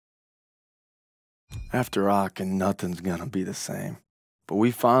After Aachen, nothing's gonna be the same. But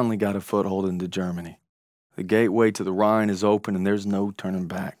we finally got a foothold into Germany. The gateway to the Rhine is open and there's no turning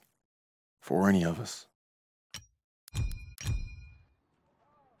back. For any of us.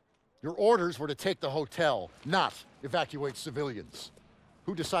 Your orders were to take the hotel, not evacuate civilians.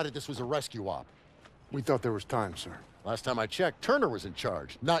 Who decided this was a rescue op? We thought there was time, sir. Last time I checked, Turner was in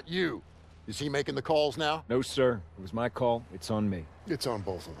charge, not you. Is he making the calls now? No, sir. It was my call. It's on me. It's on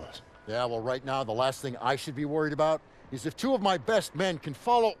both of us. Yeah, well, right now, the last thing I should be worried about is if two of my best men can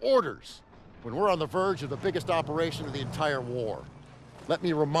follow orders when we're on the verge of the biggest operation of the entire war. Let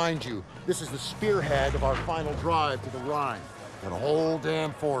me remind you, this is the spearhead of our final drive to the Rhine. Got a whole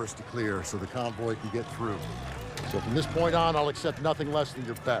damn forest to clear so the convoy can get through. So from this point on, I'll accept nothing less than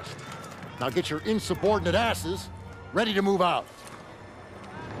your best. Now get your insubordinate asses ready to move out.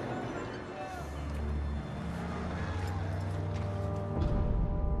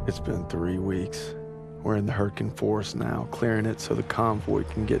 It's been 3 weeks. We're in the Hurtgen Forest now, clearing it so the convoy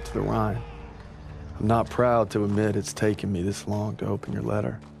can get to the Rhine. I'm not proud to admit it's taken me this long to open your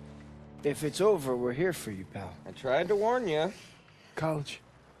letter. If it's over, we're here for you, pal. I tried to warn you. College.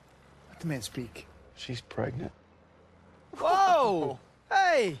 Let the man speak. She's pregnant. Whoa!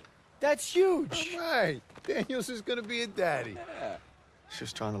 Hey, that's huge. All right. Daniels is gonna be a daddy. Yeah. She's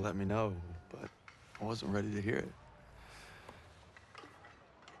just trying to let me know, but I wasn't ready to hear it.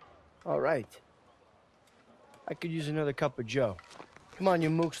 All right. I could use another cup of joe. Come on, you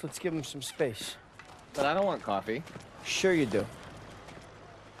mooks, let's give him some space. But I don't want coffee. Sure you do.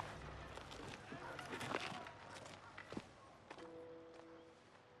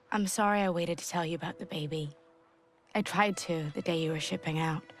 I'm sorry I waited to tell you about the baby. I tried to the day you were shipping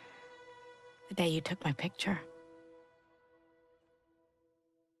out. The day you took my picture.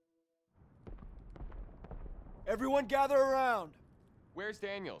 Everyone gather around. Where's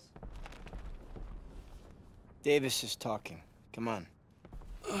Daniels? Davis is talking. Come on.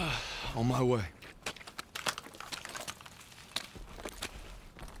 On my way.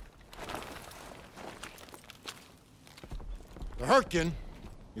 The Hurtgen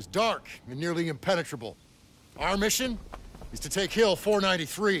is dark and nearly impenetrable. Our mission is to take Hill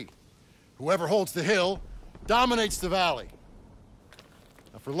 493. Whoever holds the hill dominates the valley.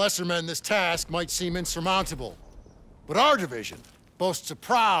 Now, for lesser men, this task might seem insurmountable, but our division boasts a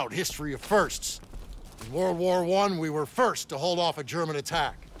proud history of firsts. In World War I, we were first to hold off a German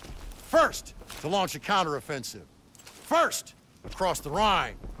attack, first to launch a counteroffensive, first across the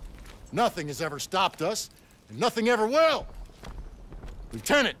Rhine. Nothing has ever stopped us, and nothing ever will.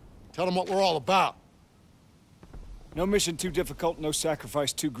 Lieutenant, tell them what we're all about. No mission too difficult, no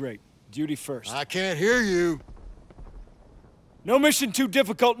sacrifice too great. Duty first. I can't hear you. No mission too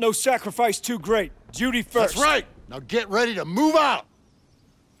difficult, no sacrifice too great. Duty first. That's right. Now get ready to move out.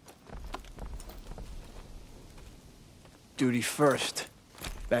 Duty first.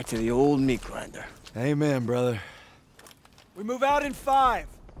 Back to the old meat grinder. Amen, brother. We move out in 5.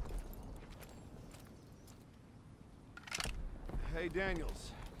 Hey,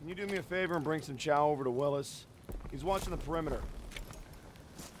 Daniels, can you do me a favor and bring some chow over to Willis? He's watching the perimeter.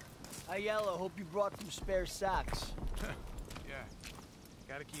 Hi, Yellow. Hope you brought some spare socks. Yeah.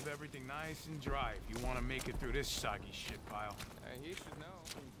 Gotta keep everything nice and dry if you want to make it through this soggy shit pile. He should know.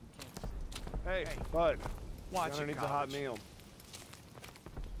 Hey, Bud. Watch Gunner it, needs a hot college. meal.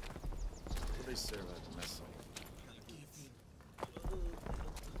 What they serve at the mess site?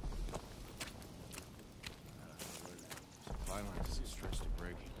 Violence is stretched to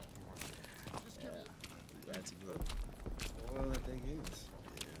break. That's good. Well, that thing is.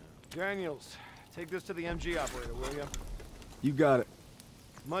 Daniels, take this to the MG operator, will you? You got it.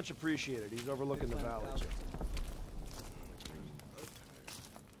 Much appreciated. He's overlooking the valley.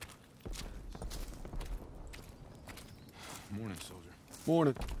 Morning, soldier.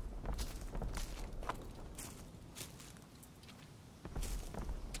 Morning.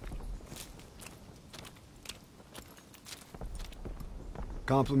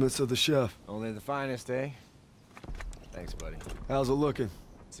 Compliments of the chef. Only the finest, eh? Thanks, buddy. How's it looking?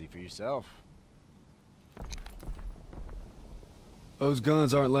 See for yourself. Those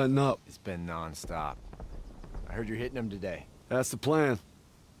guns aren't letting up. It's been non-stop. I heard you're hitting them today. That's the plan.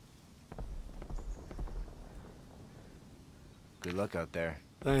 Good luck out there.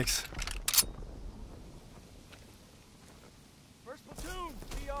 Thanks. First platoon,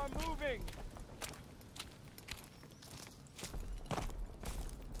 we are moving.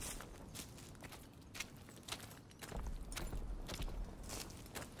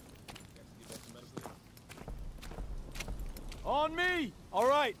 On me! All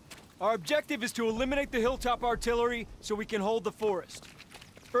right. Our objective is to eliminate the hilltop artillery so we can hold the forest.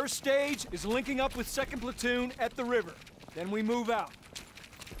 First stage is linking up with 2nd platoon at the river. Then we move out.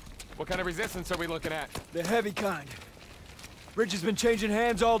 What kind of resistance are we looking at? The heavy kind. Bridge has been changing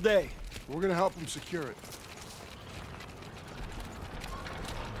hands all day. We're gonna help them secure it.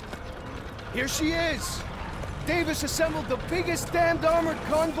 Here she is! Davis assembled the biggest damned armored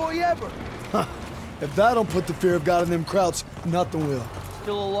convoy ever! If that don't put the fear of God in them krauts, nothing will.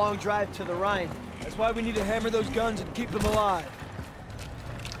 Still a long drive to the Rhine. That's why we need to hammer those guns and keep them alive.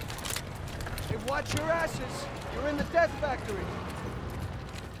 Hey, watch your asses! You're in the death factory!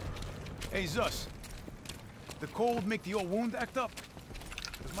 Hey, Zus. The cold make the old wound act up?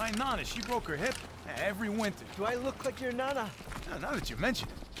 'Cause my Nana, she broke her hip every winter. Do I look like your Nana? Now that you mention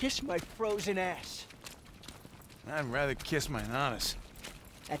it, Kiss my frozen ass. I'd rather kiss my Nanas.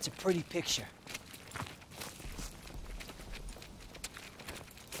 That's a pretty picture.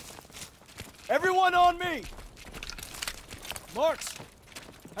 Everyone on me! Marks,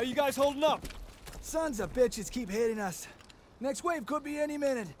 how you guys holding up? Sons of bitches keep hitting us. Next wave could be any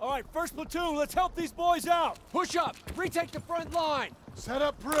minute. All right, 1st platoon, let's help these boys out. Push up! Retake the front line! Set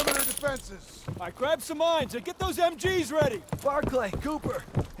up perimeter defenses. All right, grab some mines and get those MGs ready. Barclay, Cooper,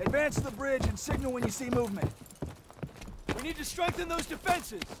 advance to the bridge and signal when you see movement. We need to strengthen those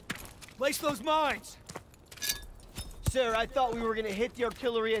defenses. Place those mines. Sir, I thought we were gonna hit the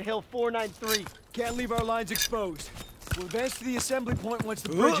artillery at Hill 493. Can't leave our lines exposed. We'll advance to the assembly point once the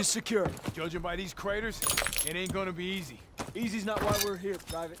bridge is secure. Judging by these craters, it ain't gonna be easy. Easy's not why we're here,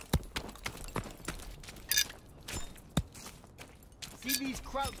 Private. See these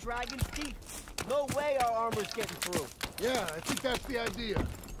kraut dragons' teeth? No way our armor's getting through. Yeah, I think that's the idea.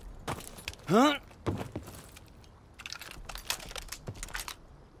 Huh?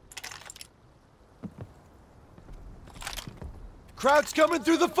 Kraut's coming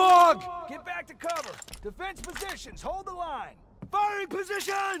through the fog! Get back to cover. Defense positions, hold the line. Firing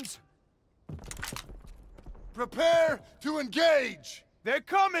positions! Prepare to engage! They're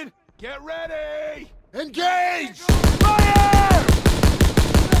coming! Get ready! Engage! Fire!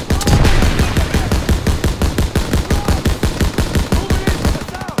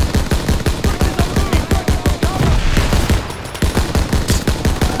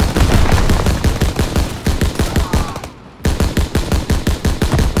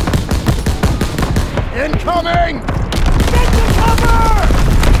 Incoming! Get to cover!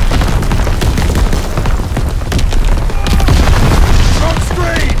 Front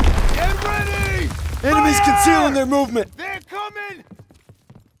street! Get ready! Enemies concealing their movement. They're coming!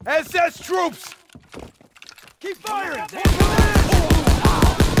 SS troops! Keep firing!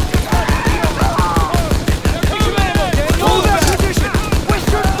 Hold that position!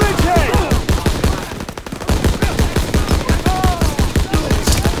 Western bridgehead!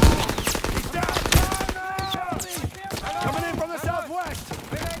 Coming in from the southwest!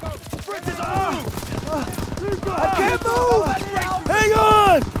 Fritz is on the move! I can't move! Hang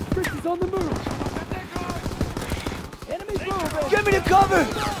on! Fritz is on the move! Enemies moving! Get me to cover!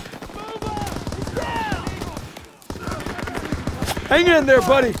 Hang in there,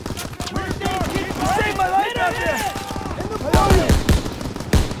 buddy! You saved my life out there!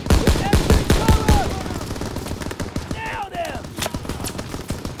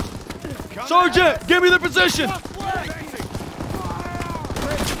 Sergeant, give me the position!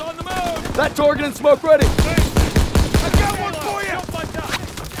 That's organ and smoke ready! I got one for you!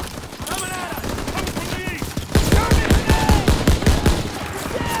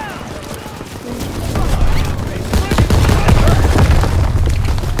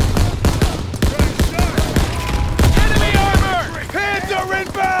 Enemy armor! Panzer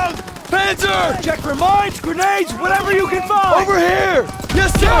inbound! Panzer! Check for mines, grenades, whatever you can find! Over here!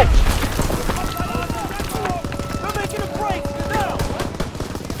 Yes, sir! We're making a break! Now!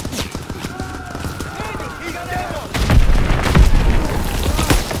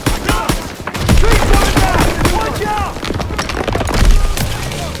 Watch out!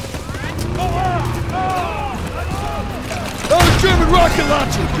 Oh, German rocket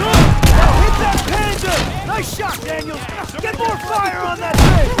launcher! Hit that Panzer! Nice shot, Daniels! Get more fire on that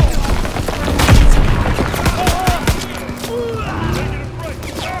thing!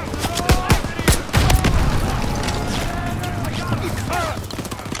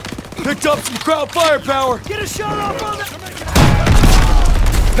 Picked up some crowd firepower! Get a shot off on that!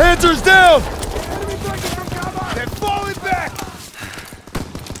 Panzer's down! They're falling back!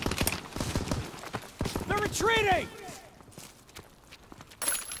 They're retreating!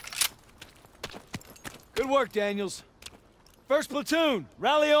 Good work, Daniels. 1st platoon,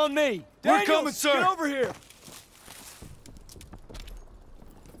 rally on me. We're Daniels, coming, sir. Get over here.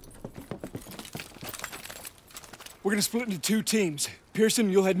 We're gonna split into 2 teams.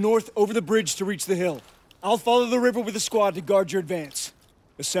 Pearson, you'll head north over the bridge to reach the hill. I'll follow the river with a squad to guard your advance.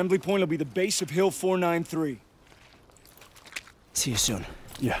 Assembly point will be the base of Hill 493. See you soon.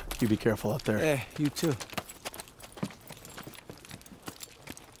 Yeah, you be careful out there. Hey, you too.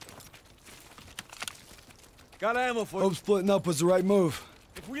 Got ammo for you. Hope splitting up was the right move.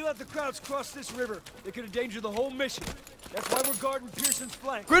 If we let the crowds cross this river, they could endanger the whole mission. That's why we're guarding Pearson's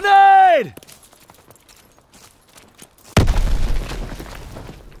flank. Grenade!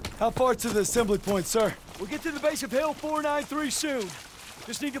 How far to the assembly point, sir? We'll get to the base of Hill 493 soon.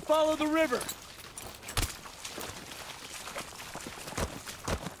 Just need to follow the river.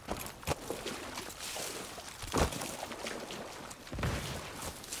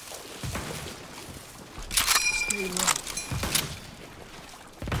 Stay low.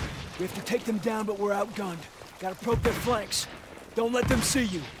 We have to take them down, but we're outgunned. Gotta probe their flanks. Don't let them see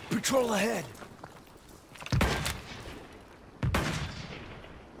you. Patrol ahead.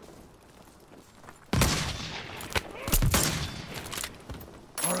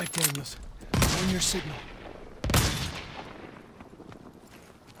 All right, Daniels. On your signal.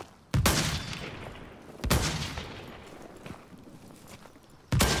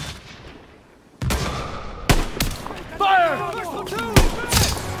 Fire!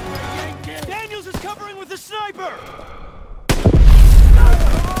 Daniels is covering with a sniper!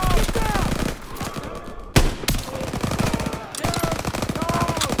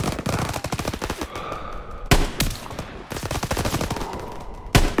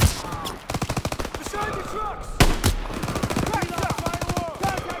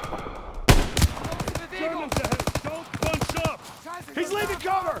 He's leaving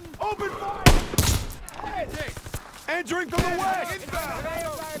cover! Open fire! Entering from the west!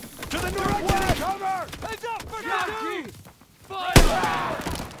 To the northwest! Cover! Heads up! Fire!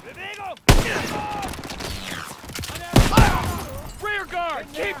 Rear guard!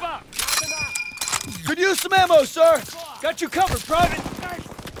 Keep up! Could use some ammo, sir! Got you covered, Private!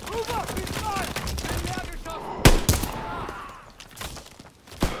 Move up! He's fine!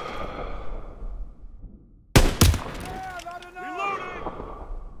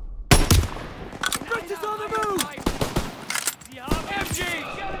 Fritz is on the move! MG!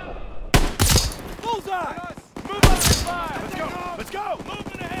 Bullseye! Move up and fire! Let's go! Let's go!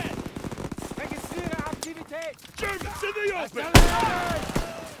 Movement ahead! Germans in the open! Get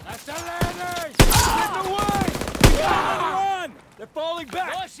in the way! Run! They're falling back!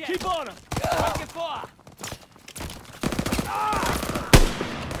 Keep on them!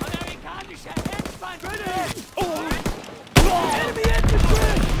 Enemy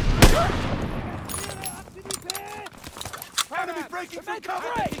infantry! Enemy breaking through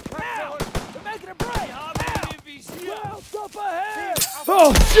cover! Now! They're making a break! Well, up ahead!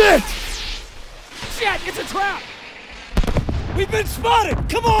 Oh, shit! Shit! It's a trap! We've been spotted!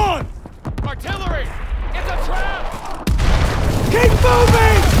 Come on! Artillery! It's a trap! Keep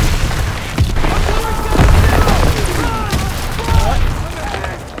moving!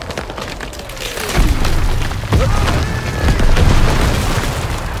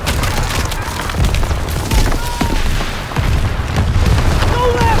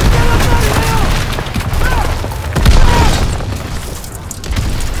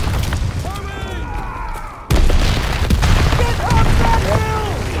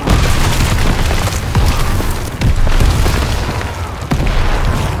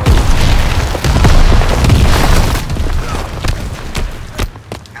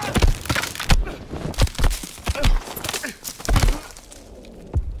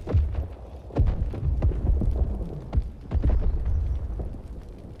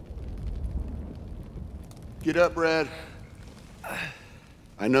 Get up, Brad.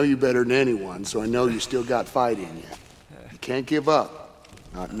 I know you better than anyone, so I know you still got fight in you. You can't give up.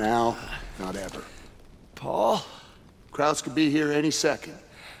 Not now, not ever. Paul? Krauts could be here any second,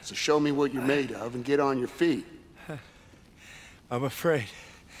 so show me what you're made of and get on your feet. I'm afraid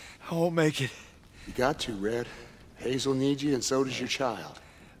I won't make it. You got to, Red. Hazel needs you, and so does your child.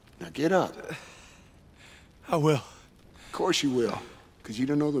 Now get up. I will. Of course you will, because you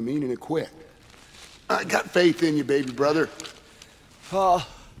don't know the meaning of quit. I got faith in you, baby brother. Paul.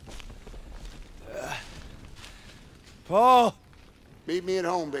 Paul. Meet me at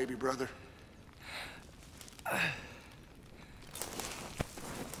home, baby brother.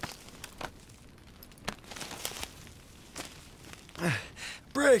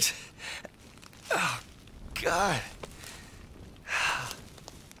 Briggs. Oh, God.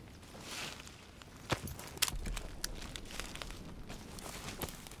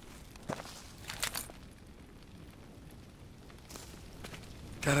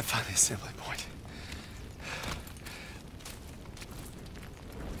 Gotta find the assembly point.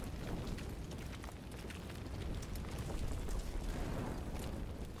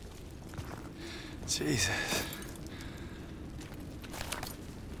 Jesus.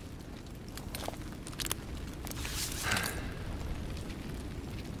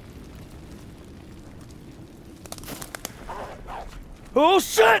 Oh,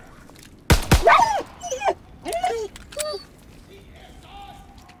 shit!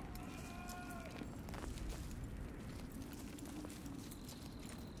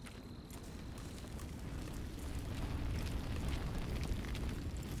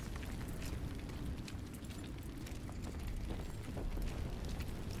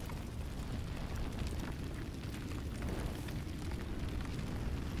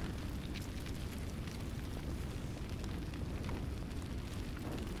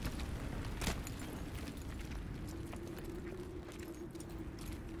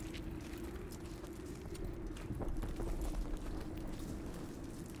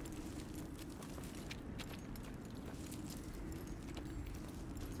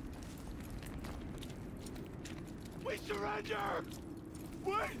 We surrender!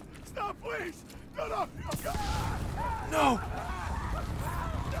 Wait! Stop, please! No, no! No!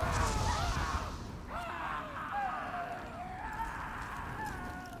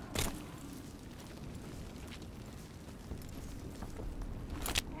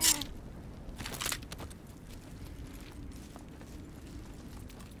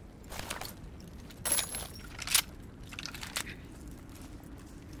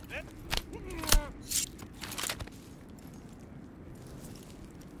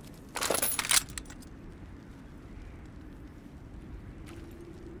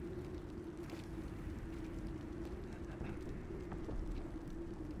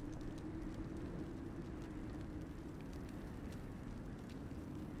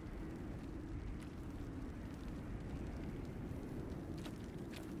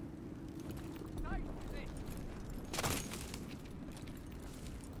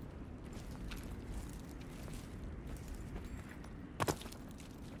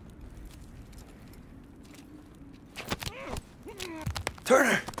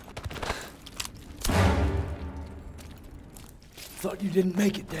 Turner! Thought you didn't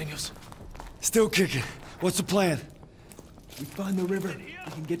make it, Daniels. Still kicking. What's the plan? We find the river,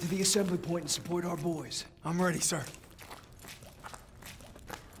 we can get to the assembly point and support our boys. I'm ready, sir.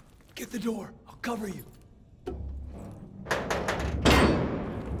 Get the door. I'll cover you.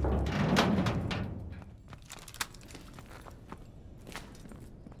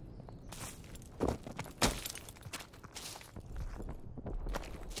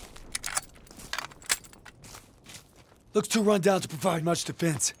 Looks too run down to provide much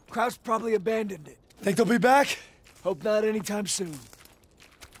defense. Crowd's probably abandoned it. Think they'll be back? Hope not anytime soon.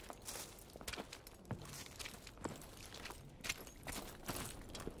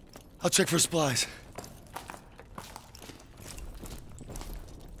 I'll check for supplies.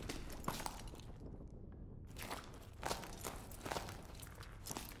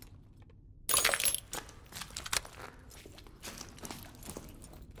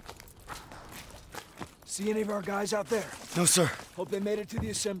 See any of our guys out there? No, sir. Hope they made it to the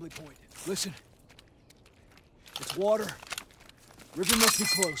assembly point. Listen. It's water. River must be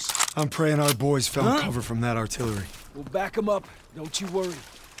close. I'm praying our boys found cover from that artillery. We'll back them up. Don't you worry.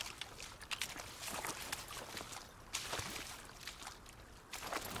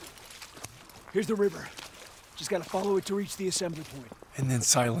 Here's the river. Just gotta follow it to reach the assembly point. And then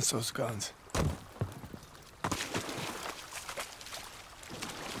silence those guns.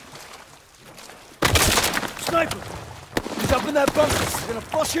 Sniper! He's up in that bunker. We're gonna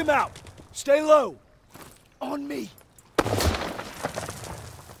flush him out. Stay low. On me.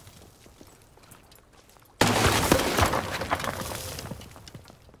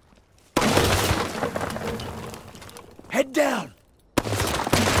 Head down.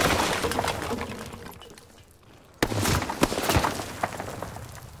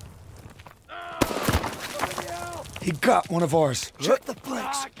 He got one of ours. Check the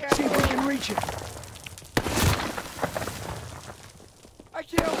flanks. See if we can reach him. I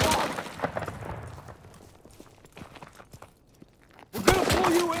can't walk! We're gonna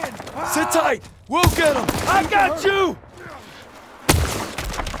pull you in. Sit tight. We'll get him. I got you!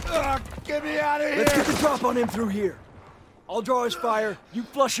 Get me out of here! Let's get the drop on him through here. I'll draw his fire. You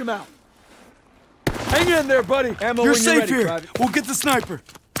flush him out. Hang in there, buddy. Ammo You're when safe ready, here. Private. We'll get the sniper.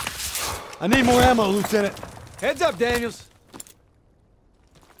 I need more ammo, Lieutenant. Heads up, Daniels.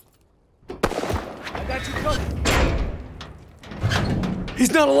 I got you covered.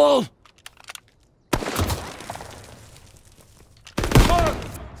 He's not alone.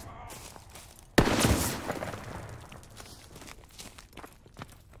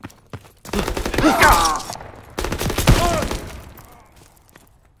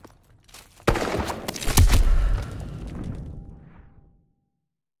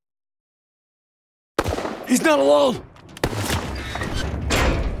 not alone!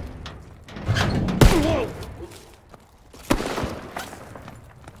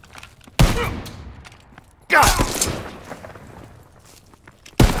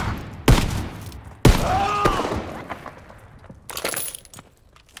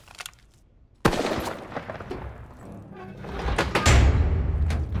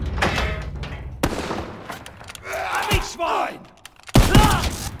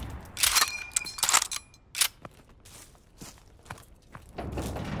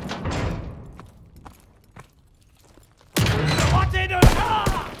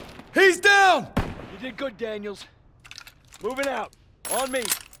 He's down! You did good, Daniels. Moving out. On me.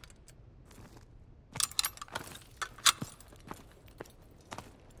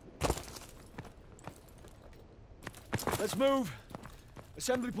 Let's move.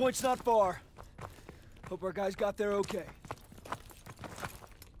 Assembly point's not far. Hope our guys got there okay.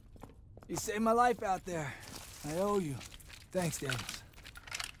 You saved my life out there. I owe you. Thanks, Daniels.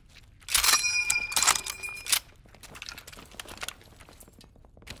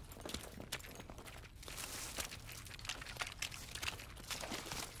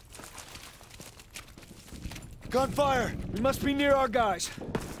 Gunfire! We must be near our guys.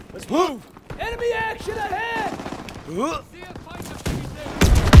 Let's move! Enemy action ahead!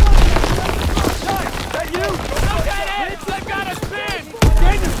 That you? Look at it! They've got a spin!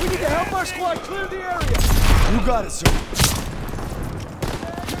 Daniels, we need to help our squad clear the area! You got it, sir.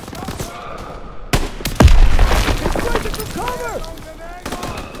 It's breaking from cover!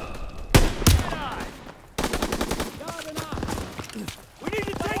 We need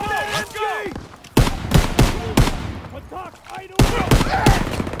to take that MG!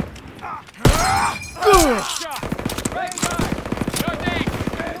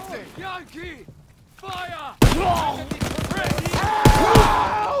 Yankee! Fire!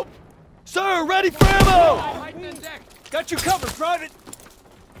 Help! Sir, ready for ammo! Got you covered, Private!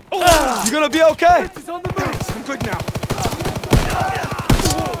 You gonna be okay? It's on the move. I'm good now.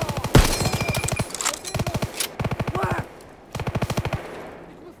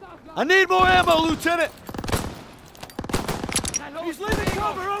 I need more ammo, Lieutenant! He's leaving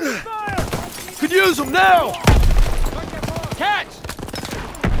cover under fire! Could use them now! Catch!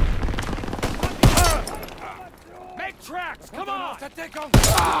 Make tracks! Come on!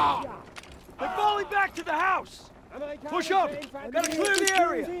 They're falling back to the house! Push up! Gotta clear the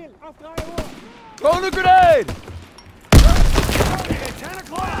area! Throwing a grenade! 10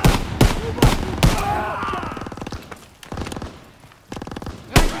 o'clock!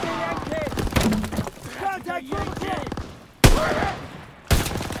 Contact from above!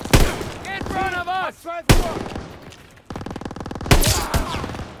 In front of us!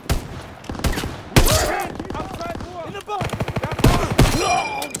 In the boat!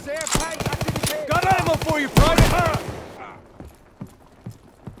 Got ammo for you, Private!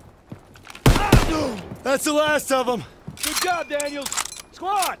 That's the last of them! Good job, Daniels!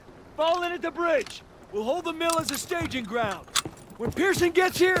 Squad, fall in at the bridge! We'll hold the mill as a staging ground. When Pearson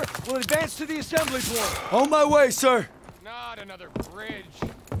gets here, we'll advance to the assembly point. On my way, sir! Not another bridge.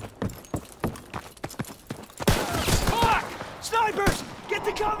 Fuck! Snipers! Get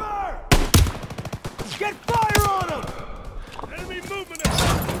to cover! Get fire on them! Enemy movement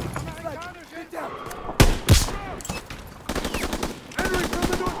ahead! Get down! Entering from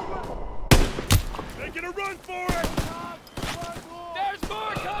the northwest! Making a run for it! There's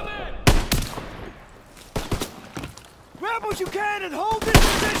more coming! Grab what you can and hold this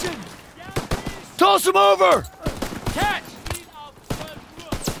position! Toss them over! Catch!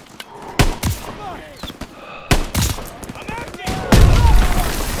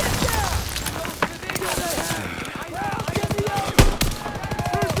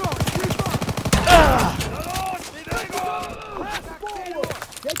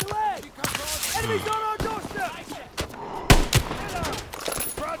 Enemies on our doorstep!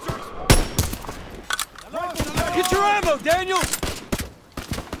 Get your ammo, Daniel!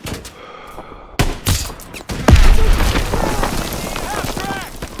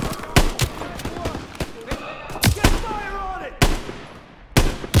 Get fire on it!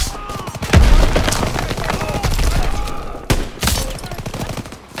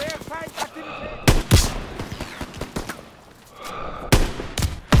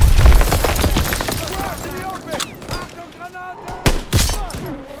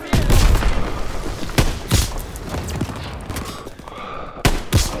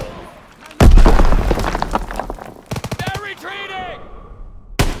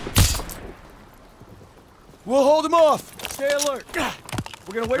 We'll hold him off. Stay alert.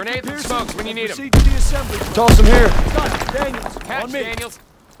 We're gonna wait Grenades for and Pearson smokes when you and need 'em. proceed to the assembly. Toss him here. Got it, Daniels. Catch, On me. Daniels.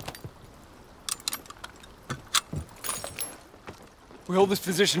 We hold this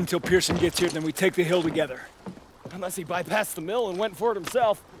position until Pearson gets here, then we take the hill together. Unless he bypassed the mill and went for it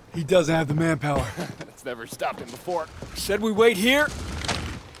himself. He doesn't have the manpower. That's never stopped him before. Said we wait here,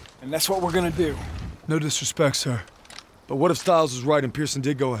 and that's what we're gonna do. No disrespect, sir. But what if Stiles was right and Pearson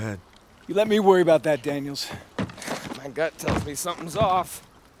did go ahead? You let me worry about that, Daniels. My gut tells me something's off.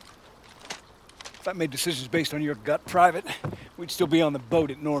 If I made decisions based on your gut, Private, we'd still be on the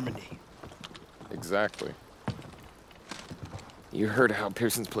boat at Normandy. Exactly. You heard how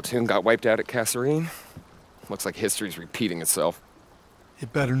Pearson's platoon got wiped out at Kasserine? Looks like history's repeating itself.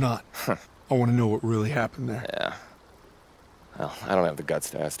 It better not. I want to know what really happened there. Yeah. Well, I don't have the guts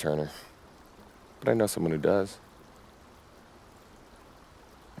to ask Turner. But I know someone who does.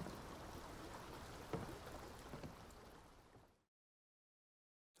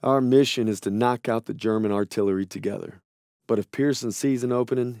 Our mission is to knock out the German artillery together. But if Pearson sees an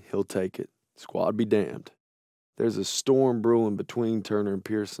opening, he'll take it. Squad be damned. There's a storm brewing between Turner and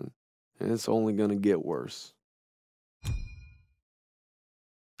Pearson, and it's only gonna get worse.